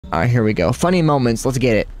Alright, here we go. Funny moments, let's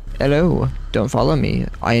get it. Hello, don't follow me.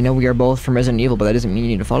 I know we are both from Resident Evil, but that doesn't mean you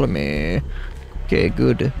need to follow me. Okay,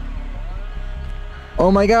 good.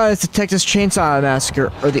 Oh my god, it's the Texas Chainsaw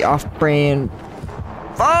Massacre, or the Off-Brand...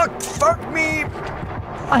 Fuck me!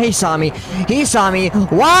 Oh, he saw me. He saw me.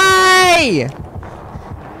 Why?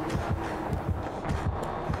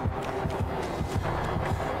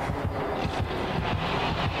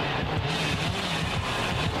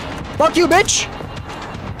 Fuck you, bitch!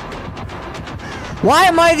 Why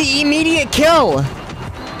am I the immediate kill?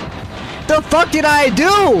 The fuck did I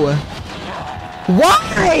do?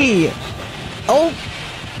 Why? Oh.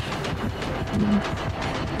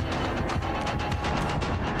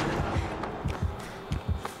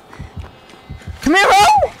 Come here, bro!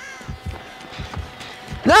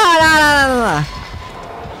 Nah.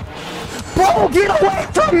 Bro, get away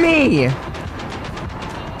from me!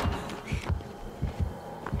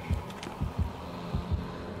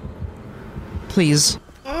 Please.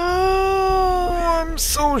 Oh, I'm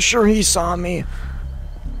so sure he saw me.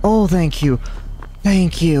 Oh, thank you.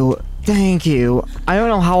 Thank you. Thank you. I don't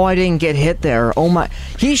know how I didn't get hit there. Oh my.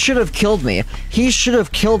 He should have killed me. He should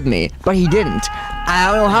have killed me, but he didn't. I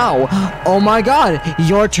don't know how. Oh my god.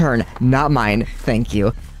 Your turn, not mine. Thank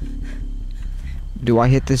you. Do I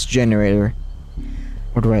hit this generator?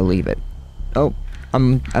 Or do I leave it? Oh,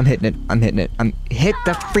 I'm hitting it. I'm hitting it. Hit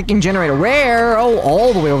the freaking generator. Where? Oh,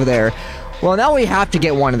 all the way over there. Well, now we have to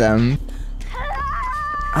get one of them.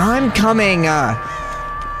 I'm coming.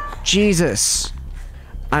 Jesus.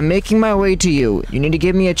 I'm making my way to you. You need to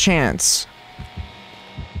give me a chance.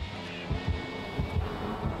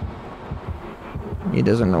 He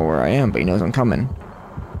doesn't know where I am, but he knows I'm coming.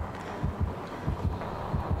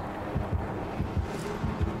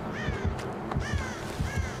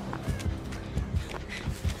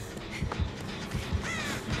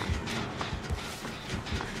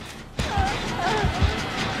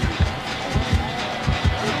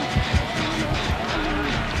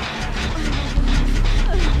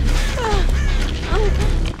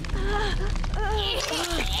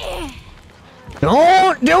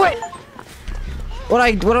 Don't do it! What?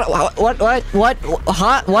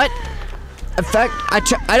 Huh? What? Effect?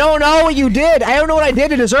 I don't know what you did! I don't know what I did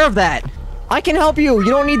to deserve that! I can help you! You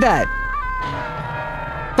don't need that!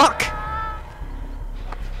 Fuck!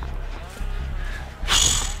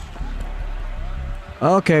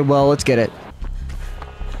 Okay, well, let's get it.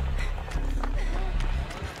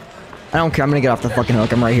 I don't care, I'm gonna get off the fucking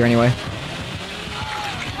hook, I'm right here anyway.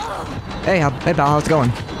 Hey pal, how's it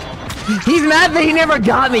going? He's mad that he never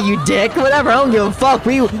got me, you dick. Whatever, I don't give a fuck.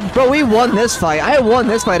 We won this fight. I won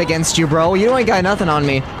this fight against you, bro. You ain't got nothing on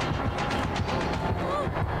me.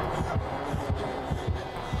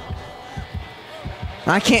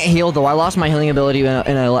 I can't heal though. I lost my healing ability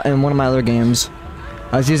in one of my other games.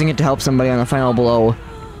 I was using it to help somebody on the final blow.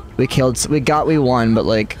 We won, but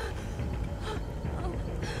like,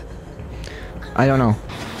 I don't know.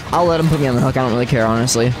 I'll let him put me on the hook. I don't really care,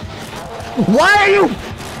 honestly. Why are you?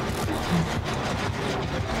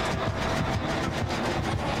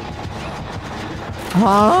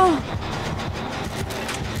 Huh?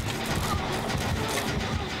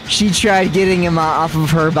 She tried getting him off of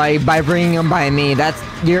her by bringing him by me. That's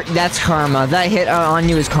karma. That hit on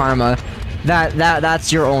you is karma.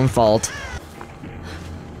 That's your own fault.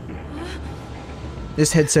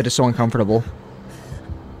 This headset is so uncomfortable.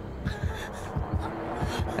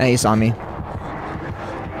 Hey, he saw me.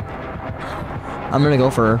 I'm gonna go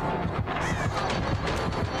for her.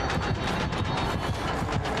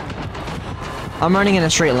 I'm running in a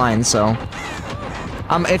straight line, so...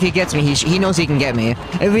 if he gets me, he knows he can get me.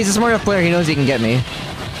 If he's a smart enough player, he knows he can get me.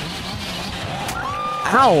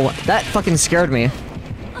 Ow! That fucking scared me.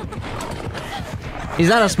 He's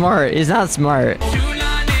not smart.